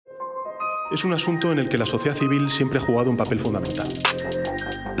Es un asunto en el que la sociedad civil siempre ha jugado un papel fundamental.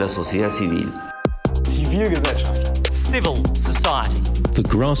 La sociedad civil. Zivilgesellschaft. Civil society. The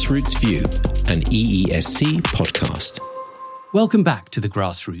Grassroots View, an EESC podcast. Welcome back to the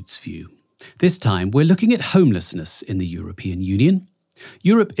Grassroots View. This time we're looking at homelessness in the European Union.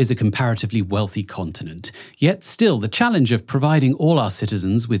 Europe is a comparatively wealthy continent, yet still the challenge of providing all our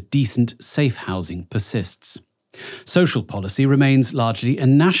citizens with decent, safe housing persists. Social policy remains largely a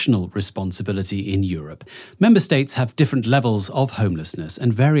national responsibility in Europe. Member states have different levels of homelessness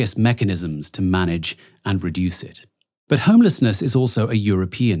and various mechanisms to manage and reduce it. But homelessness is also a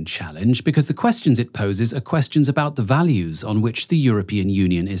European challenge because the questions it poses are questions about the values on which the European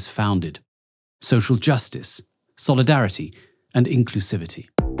Union is founded: social justice, solidarity, and inclusivity.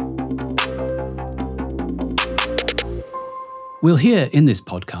 We'll hear in this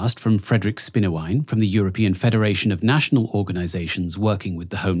podcast from Frederik Spinnewijn from the European Federation of National Organisations Working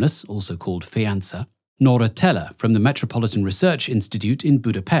with the Homeless, also called FEANTSA, Nóra Teller from the Metropolitan Research Institute in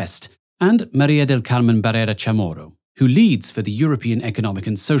Budapest, and María del Carmen Barrera Chamorro, who leads for the European Economic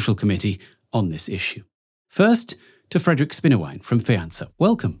and Social Committee on this issue. First, to Frederik Spinnewijn from FEANTSA.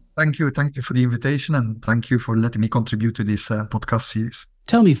 Welcome. Thank you for the invitation, and thank you for letting me contribute to this podcast series.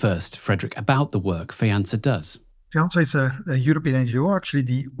 Tell me first, Frederik, about the work FEANTSA does. FEANTSA is a European NGO, actually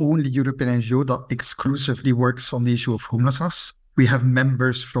the only European NGO that exclusively works on the issue of homelessness. We have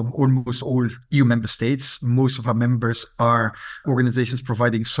members from almost all EU member states. Most of our members are organizations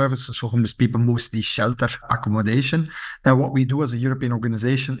providing services for homeless people, mostly shelter accommodation. And what we do as a European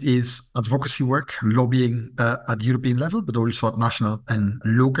organization is advocacy work, lobbying at the European level, but also at national and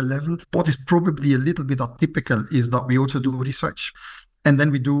local level. What is probably a little bit atypical is that we also do research. And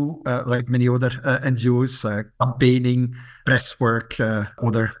then we do, like many other NGOs, campaigning, press work,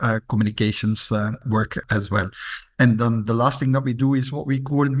 other communications work as well. And then the last thing that we do is what we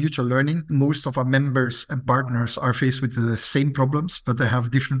call mutual learning. Most of our members and partners are faced with the same problems, but they have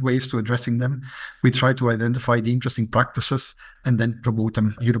different ways to addressing them. We try to identify the interesting practices and then promote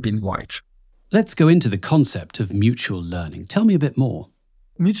them European-wide. Let's go into the concept of mutual learning. Tell me a bit more.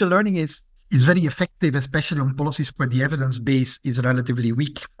 Mutual learning is very effective, especially on policies where the evidence base is relatively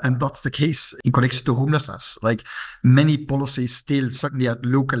weak. And that's the case in connection to homelessness. Like many policies still, certainly at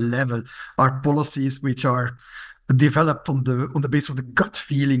local level, are policies which are developed on the basis of the gut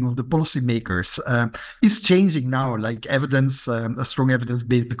feeling of the policymakers. It's changing now, like evidence, a strong evidence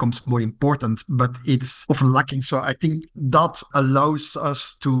base becomes more important, but it's often lacking. So I think that allows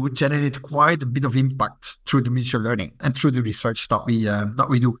us to generate quite a bit of impact through the mutual learning and through the research that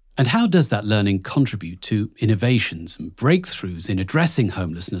we do. And how does that learning contribute to innovations and breakthroughs in addressing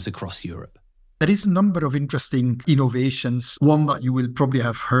homelessness across Europe? There is a number of interesting innovations. One that you will probably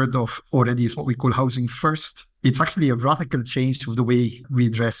have heard of already is what we call housing first. It's actually a radical change to the way we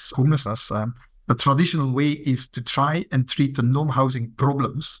address homelessness. The traditional way is to try and treat the non-housing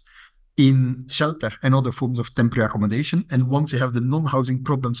problems in shelter and other forms of temporary accommodation. And once you have the non-housing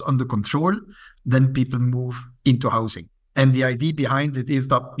problems under control, then people move into housing. And the idea behind it is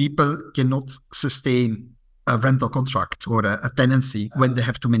that people cannot sustain a rental contract or a tenancy when they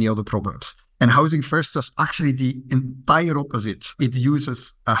have too many other problems. And housing first does actually the entire opposite. It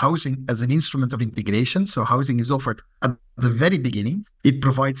uses housing as an instrument of integration. So housing is offered at the very beginning. It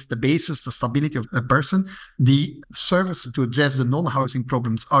provides the basis, the stability of a person. The services to address the non-housing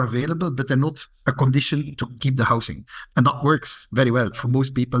problems are available, but they're not a condition to keep the housing. And that works very well. For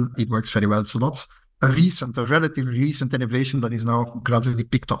most people, it works very well. So that's a relatively recent innovation that is now gradually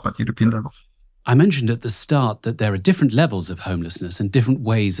picked up at European level. I mentioned at the start that there are different levels of homelessness and different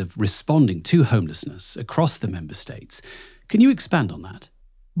ways of responding to homelessness across the member states. Can you expand on that?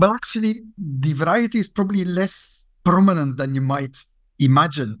 Well, actually, the variety is probably less prominent than you might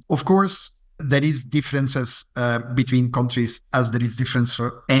imagine. Of course, there is differences between countries as there is difference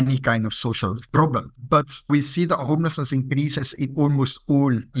for any kind of social problem. But we see that homelessness increases in almost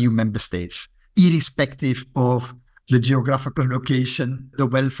all EU member states, irrespective of the geographical location, the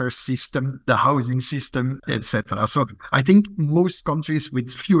welfare system, the housing system, etc. So I think most countries,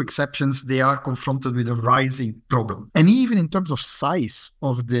 with few exceptions, they are confronted with a rising problem. And even in terms of size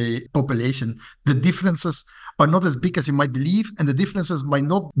of the population, the differences are not as big as you might believe, and the differences might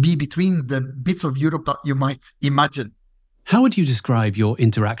not be between the bits of Europe that you might imagine. How would you describe your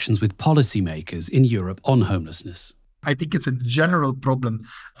interactions with policymakers in Europe on homelessness? I think it's a general problem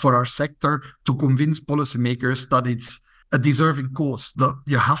for our sector to convince policymakers that it's a deserving cause, that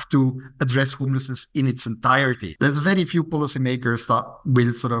you have to address homelessness in its entirety. There's very few policymakers that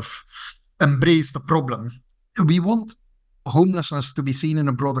will sort of embrace the problem. We want homelessness to be seen in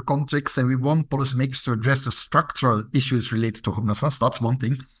a broader context, and we want policymakers to address the structural issues related to homelessness. That's one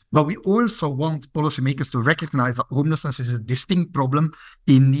thing. But we also want policymakers to recognize that homelessness is a distinct problem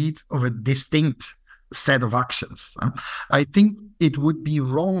in need of a distinct set of actions. I think it would be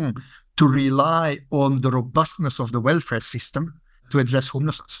wrong to rely on the robustness of the welfare system to address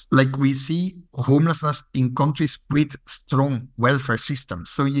homelessness. Like we see homelessness in countries with strong welfare systems.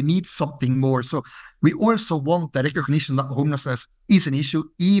 So you need something more. So we also want the recognition that homelessness is an issue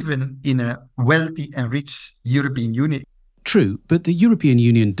even in a wealthy and rich European Union. True, but the European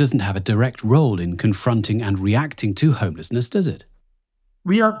Union doesn't have a direct role in confronting and reacting to homelessness, does it?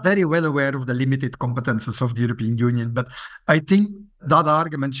 We are very well aware of the limited competences of the European Union, but I think that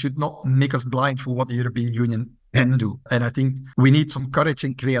argument should not make us blind for what the European Union can do. And I think we need some courage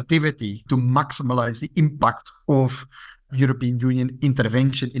and creativity to maximize the impact of European Union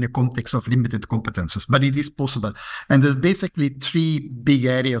intervention in a context of limited competences. But it is possible. And there's basically three big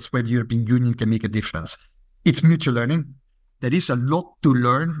areas where the European Union can make a difference. It's mutual learning. There is a lot to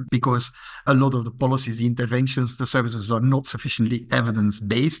learn because a lot of the policies, the interventions, the services are not sufficiently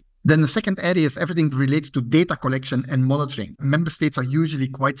evidence-based. Then the second area is everything related to data collection and monitoring. Member states are usually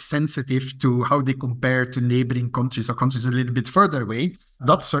quite sensitive to how they compare to neighboring countries or countries a little bit further away.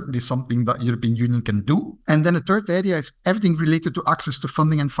 That's certainly something that the European Union can do. And then the third area is everything related to access to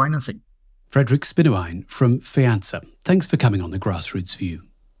funding and financing. Frederik Spinnewijn from FEANTSA. Thanks for coming on the Grassroots View.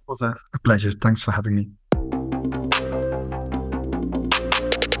 It was a pleasure. Thanks for having me.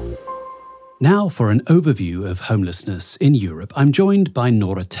 Now for an overview of homelessness in Europe, I'm joined by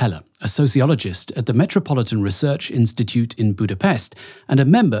Nóra Teller, a sociologist at the Metropolitan Research Institute in Budapest and a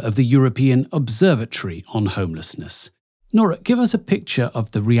member of the European Observatory on Homelessness. Nóra, give us a picture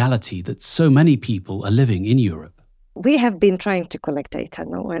of the reality that so many people are living in Europe. We have been trying to collect data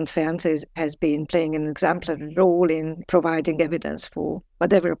now, and FEANTSA has been playing an exemplary role in providing evidence for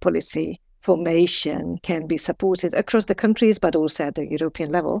whatever policy formation can be supported across the countries, but also at the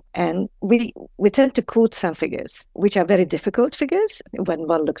European level. And we tend to quote some figures, which are very difficult figures when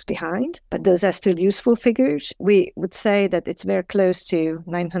one looks behind, but those are still useful figures. We would say that it's very close to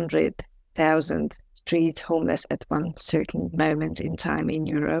 900,000 street homeless at one certain moment in time in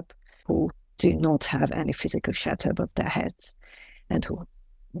Europe who do not have any physical shelter above their heads and who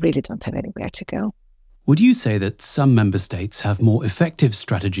really don't have anywhere to go. Would you say that some member states have more effective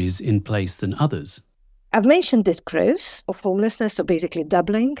strategies in place than others? I've mentioned this growth of homelessness, so basically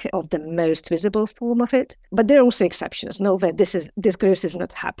doubling of the most visible form of it. But there are also exceptions, where this growth is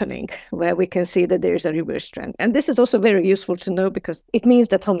not happening, where we can see that there is a reverse trend. And this is also very useful to know because it means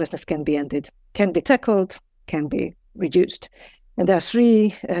that homelessness can be ended, can be tackled, can be reduced. And there are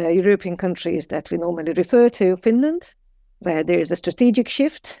three European countries that we normally refer to: Finland, where there is a strategic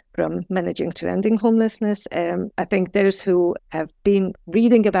shift from managing to ending homelessness. I think those who have been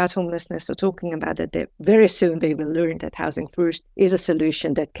reading about homelessness or talking about it, very soon they will learn that housing first is a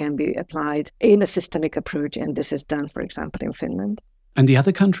solution that can be applied in a systemic approach. And this is done, for example, in Finland. And the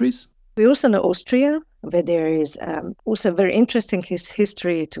other countries? We also know Austria, where there is also very interesting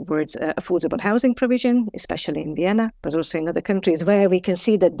history towards affordable housing provision, especially in Vienna, but also in other countries where we can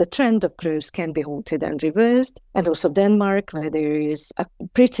see that the trend of growth can be halted and reversed. And also Denmark, where there is a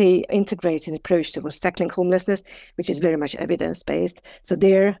pretty integrated approach towards tackling homelessness, which is very much evidence-based. So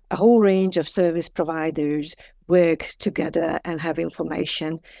there, a whole range of service providers work together and have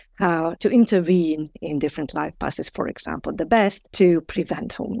information how to intervene in different life passes, for example, the best to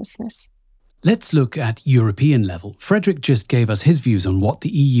prevent homelessness. Let's look at European level. Frederik just gave us his views on what the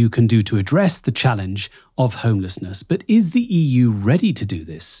EU can do to address the challenge of homelessness. But is the EU ready to do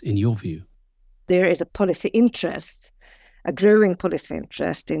this, in your view? There is a policy interest, a growing policy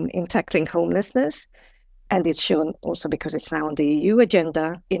interest in tackling homelessness. And it's shown also because it's now on the EU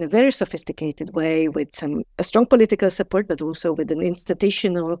agenda in a very sophisticated way with a strong political support, but also with an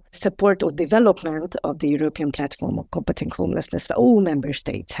institutional support or development of the European platform of combating homelessness. All member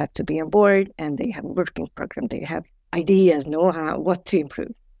states have to be on board and they have a working program. They have ideas, know-how, what to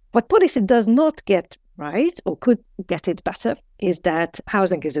improve. What policy does not get right or could get it better is that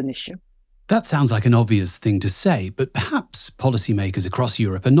housing is an issue. That sounds like an obvious thing to say, but perhaps policymakers across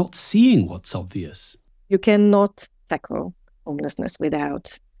Europe are not seeing what's obvious. You cannot tackle homelessness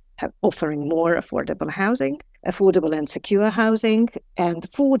without offering more affordable housing, affordable and secure housing. And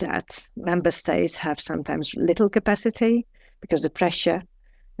for that, member states have sometimes little capacity because the pressure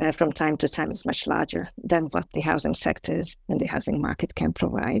from time to time is much larger than what the housing sectors and the housing market can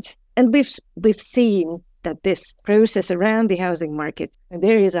provide. And we've seen that this process around the housing market, and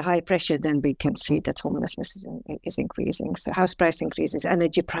there is a high pressure, then we can see that homelessness is increasing. So house price increases,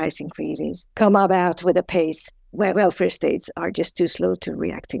 energy price increases, come about with a pace where welfare states are just too slow to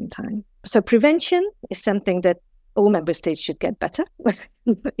react in time. So prevention is something that all member states should get better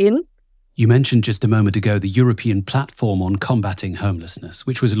in. You mentioned just a moment ago the European Platform on Combating Homelessness,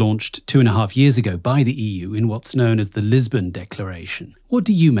 which was launched 2.5 years ago by the EU in what's known as the Lisbon Declaration. What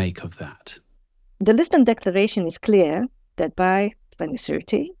do you make of that? The Lisbon Declaration is clear that by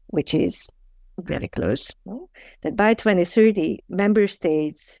 2030, which is very close, that by 2030, member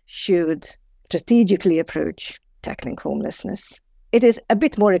states should strategically approach tackling homelessness. It is a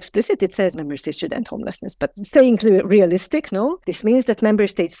bit more explicit. It says member states should end homelessness, but staying realistic, no? This means that member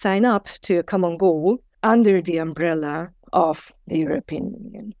states sign up to a common goal under the umbrella of the European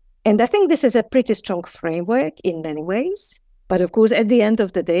Union. And I think this is a pretty strong framework in many ways. But of course, at the end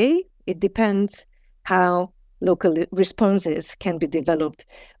of the day, it depends how local responses can be developed,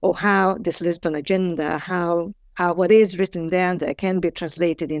 or how this Lisbon agenda, how what is written down there can be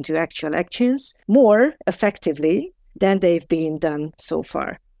translated into actual actions more effectively than they've been done so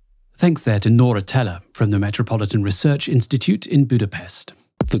far. Thanks there to Nóra Teller from the Metropolitan Research Institute in Budapest.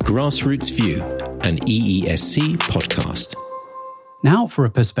 The Grassroots View, an EESC podcast. Now for a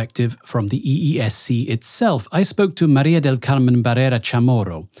perspective from the EESC itself, I spoke to María del Carmen Barrera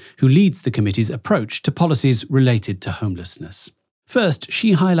Chamorro, who leads the committee's approach to policies related to homelessness. First,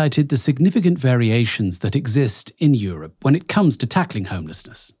 she highlighted the significant variations that exist in Europe when it comes to tackling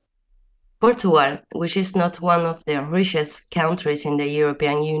homelessness. Portugal, which is not one of the richest countries in the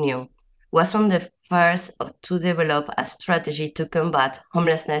European Union, was on the first to develop a strategy to combat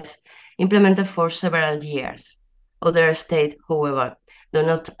homelessness implemented for several years. Other states, however, do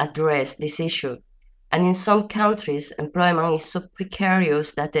not address this issue. And in some countries, employment is so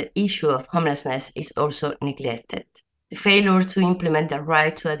precarious that the issue of homelessness is also neglected. The failure to implement the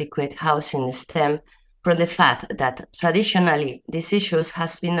right to adequate housing stems from the fact that traditionally this issue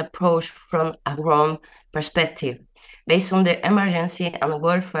has been approached from a wrong perspective, based on the emergency and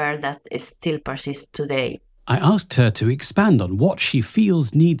welfare that still persists today. I asked her to expand on what she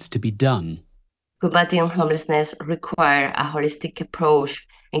feels needs to be done. Combating homelessness requires a holistic approach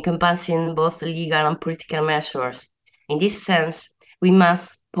encompassing both legal and political measures. In this sense, we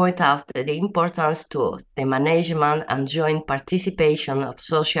must point out the importance to the management and joint participation of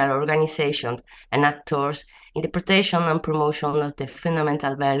social organizations and actors in the protection and promotion of the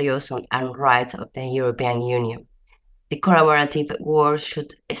fundamental values and rights of the European Union. The collaborative work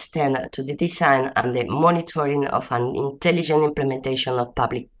should extend to the design and the monitoring of an intelligent implementation of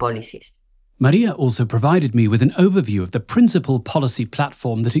public policies. María also provided me with an overview of the principal policy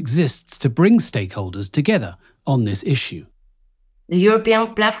platform that exists to bring stakeholders together on this issue. The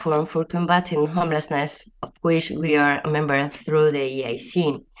European Platform for Combating Homelessness, of which we are a member through the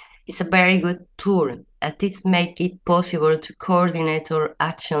EESC, is a very good tool as it makes it possible to coordinate our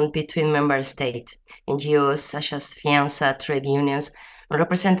action between member states, NGOs such as FEANTSA, trade unions, and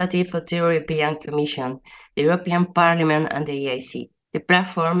representatives of the European Commission, the European Parliament, and the EESC. The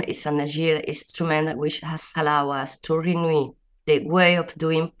platform is an agile instrument which has allowed us to renew the way of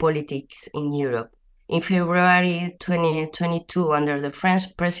doing politics in Europe. In February 2022, under the French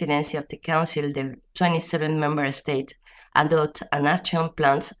presidency of the Council, the 27 member states adopted an action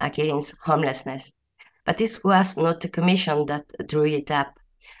plan against homelessness. But this was not the Commission that drew it up,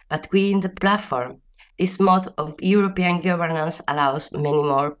 but we in the platform. This mode of European governance allows many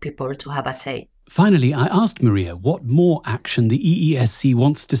more people to have a say. Finally, I asked María what more action the EESC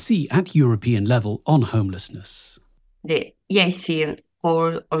wants to see at European level on homelessness. The EESC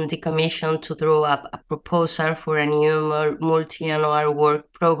called on the Commission to draw up a proposal for a new multi-annual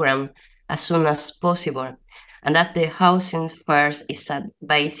work program as soon as possible, and that the housing first is a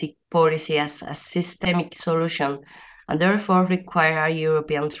basic policy as a systemic solution, and therefore require a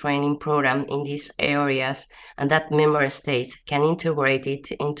European training program in these areas, and that member states can integrate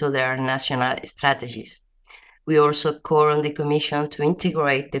it into their national strategies. We also call on the Commission to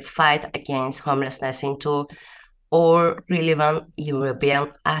integrate the fight against homelessness into all relevant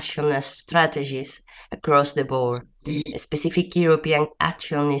European action strategies across the board. A specific European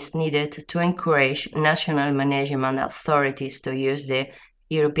action is needed to encourage national management authorities to use the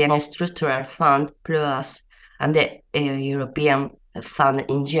European Structural Fund Plus and the European Fund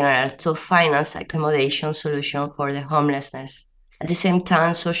in general to finance accommodation solutions for the homelessness. At the same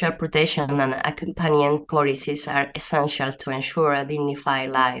time, social protection and accompanying policies are essential to ensure a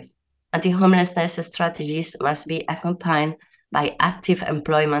dignified life. Anti-homelessness strategies must be accompanied by active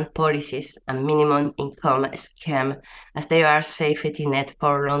employment policies and minimum income scheme, as they are safety net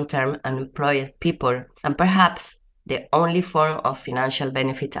for long-term unemployed people, and perhaps the only form of financial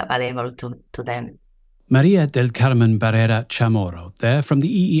benefit available to them. María del Carmen Barrera Chamorro, there from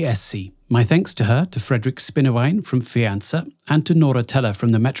the EESC. My thanks to her, to Frederik Spinnewijn from FEANTSA, and to Nóra Teller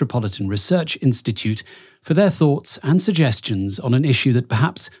from the Metropolitan Research Institute for their thoughts and suggestions on an issue that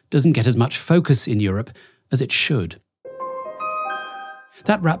perhaps doesn't get as much focus in Europe as it should.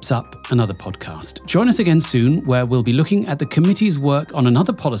 That wraps up another podcast. Join us again soon, where we'll be looking at the committee's work on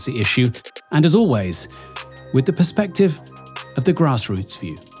another policy issue, and as always, with the perspective of the Grassroots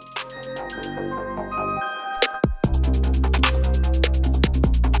View.